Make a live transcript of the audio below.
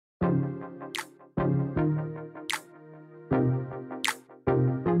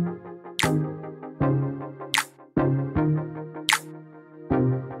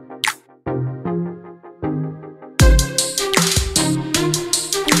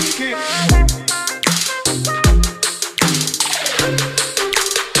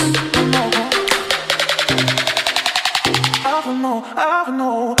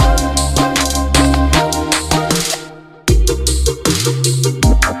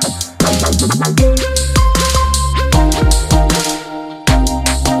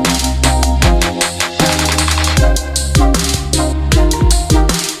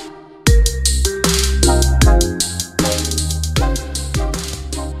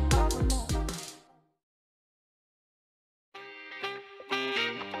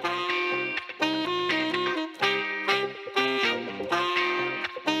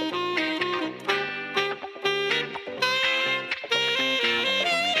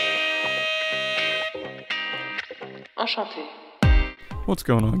Enchanté. What's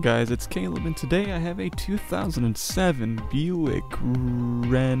going on, guys? It's Caleb, and today I have a 2007 Buick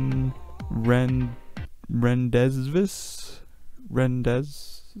Rendezvous.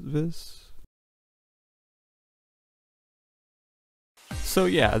 So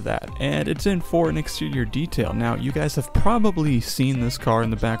yeah, that, and it's in for an exterior detail. Now, you guys have probably seen this car in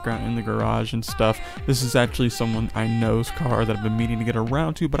the background in the garage and stuff. This is actually someone I know's car that I've been meaning to get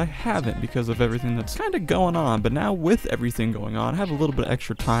around to, but I haven't because of everything that's kind of going on. But now with everything going on, I have a little bit of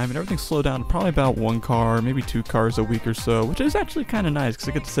extra time and everything's slowed down to probably about 1 car, maybe 2 cars a week or so, which is actually kind of nice because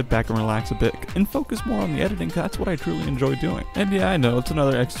I get to sit back and relax a bit and focus more on the editing, because that's what I truly enjoy doing. And yeah, I know it's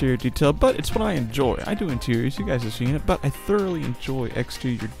another exterior detail, but it's what I enjoy. I do interiors, you guys have seen it, but I thoroughly enjoy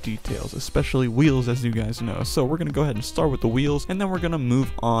exterior details, especially wheels, as you guys know. So we're gonna go ahead and start with the wheels, and then we're gonna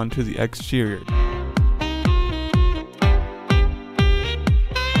move on to the exterior.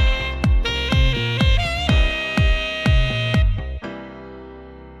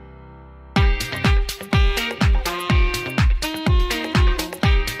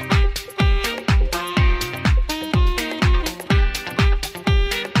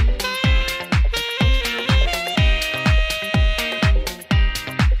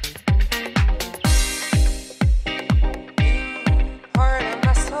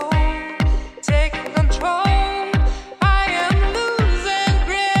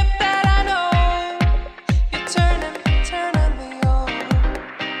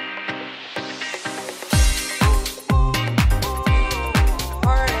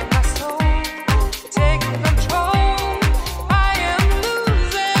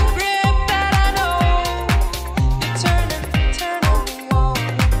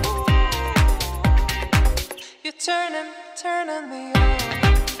 Turning me on.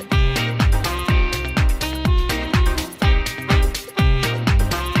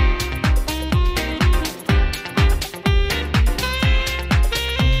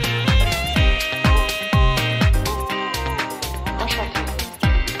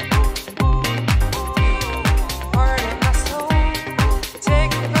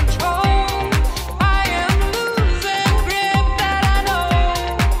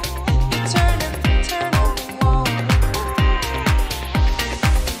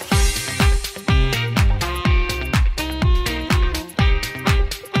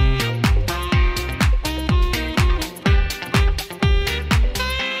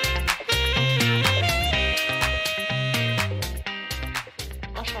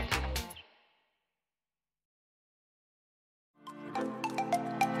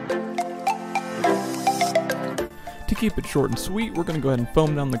 To keep it short and sweet, we're going to go ahead and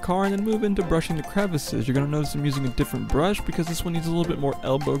foam down the car and then move into brushing the crevices. You're going to notice I'm using a different brush because this one needs a little bit more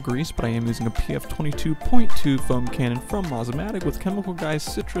elbow grease, but I am using a PF 22.2 foam cannon from Mozamatic with Chemical Guys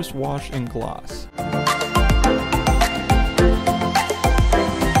Citrus Wash and Gloss.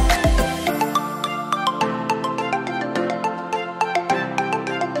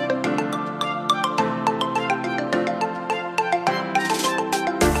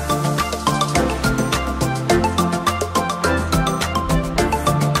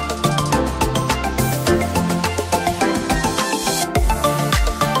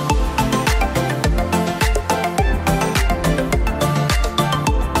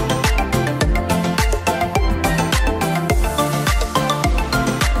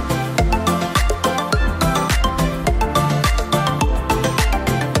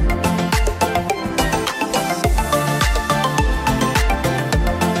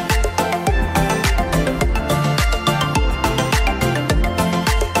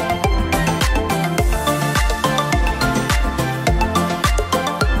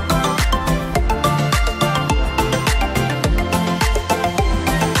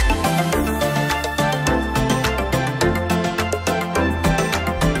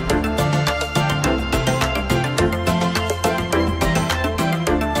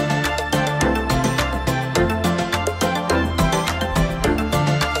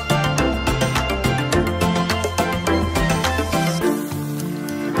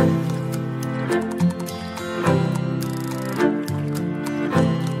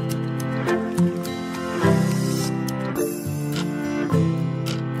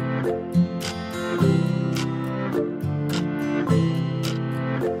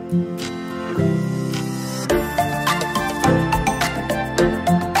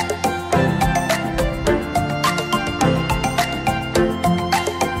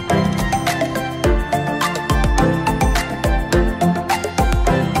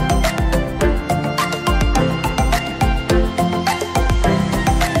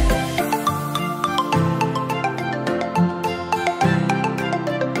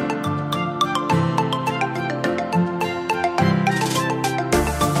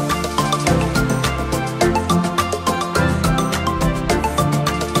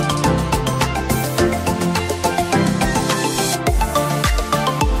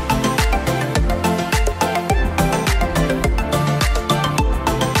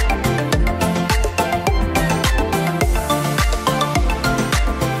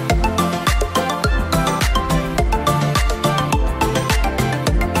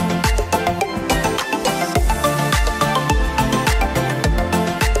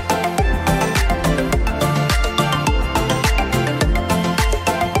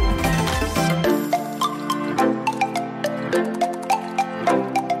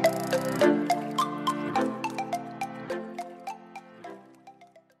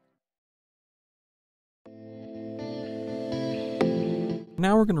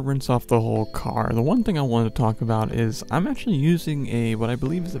 now we're going to rinse off the whole car. The one thing I wanted to talk about is I'm actually using a, what I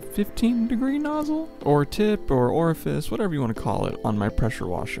believe is a 15-degree nozzle, or tip, or orifice, whatever you want to call it, on my pressure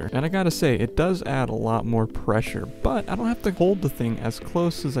washer. And I gotta say, it does add a lot more pressure, but I don't have to hold the thing as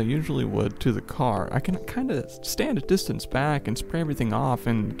close as I usually would to the car. I can kind of stand a distance back and spray everything off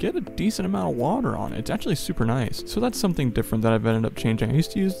and get a decent amount of water on it. It's actually super nice. So that's something different that I've ended up changing. I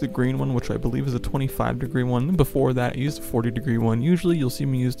used to use the green one, which I believe is a 25-degree one. And before that, I used a 40-degree one. Usually you'll see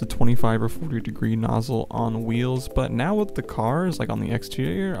me use the 25 or 40-degree nozzle on wheels, but now with the cars, like on the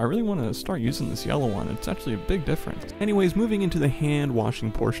exterior, I really want to start using this yellow one. It's actually a big difference. Anyways, moving into the hand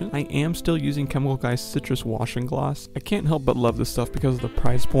washing portion, I am still using Chemical Guy Citrus Washing Gloss. I can't help but love this stuff because of the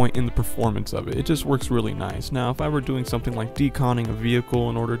price point and the performance of it. It just works really nice. Now, if I were doing something like deconning a vehicle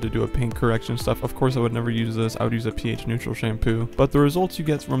in order to do a paint correction stuff, of course I would never use this. I would use a pH neutral shampoo. But the results you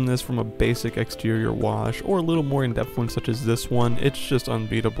get from this, from a basic exterior wash or a little more in-depth one such as this one, it's just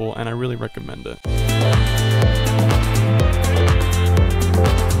unbeatable and I really recommend it.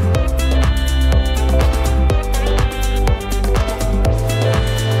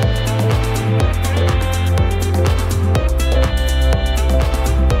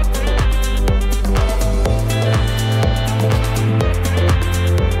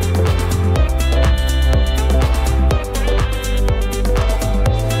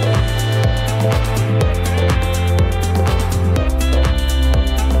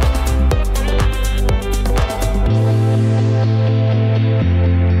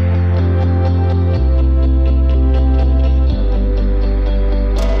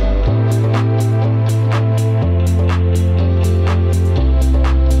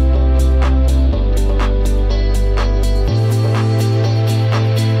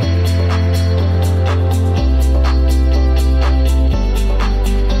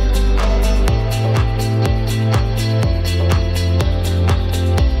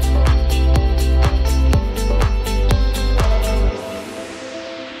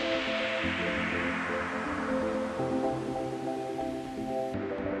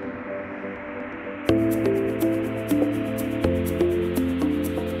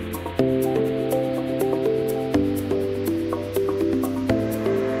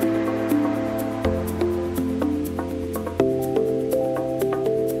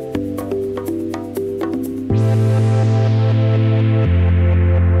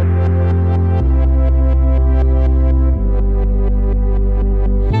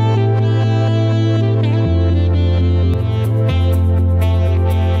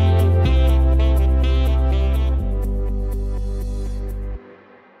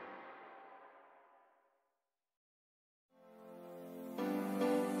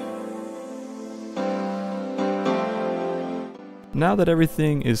 Now that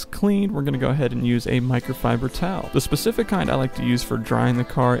everything is cleaned, we're going to go ahead and use a microfiber towel. The specific kind I like to use for drying the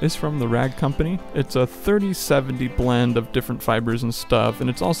car is from the Rag Company. It's a 30-70 blend of different fibers and stuff,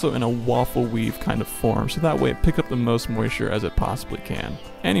 and it's also in a waffle weave kind of form, so that way it picks up the most moisture as it possibly can.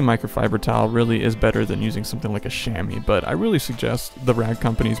 Any microfiber towel really is better than using something like a chamois, but I really suggest the Rag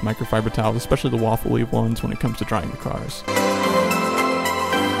Company's microfiber towels, especially the waffle weave ones, when it comes to drying the cars.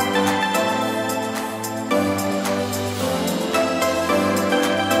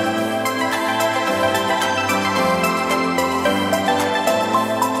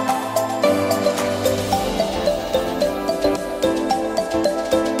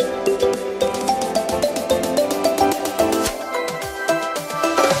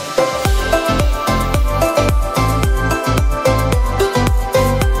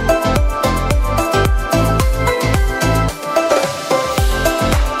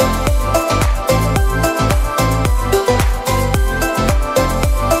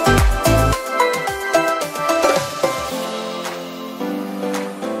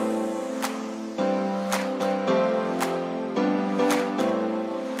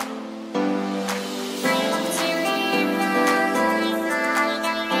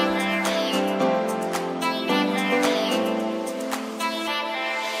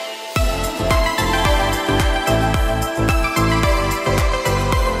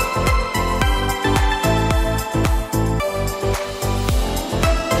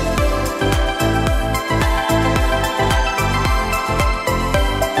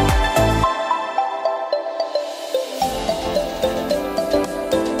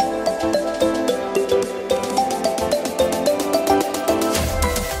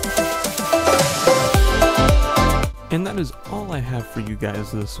 all I have for you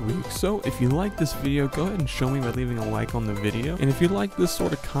guys this week. So if you like this video, go ahead and show me by leaving a like on the video. And if you like this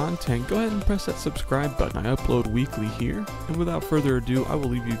sort of content, go ahead and press that subscribe button. I upload weekly here. And without further ado, I will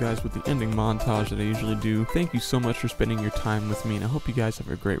leave you guys with the ending montage that I usually do. Thank you so much for spending your time with me, and I hope you guys have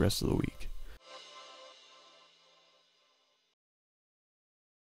a great rest of the week.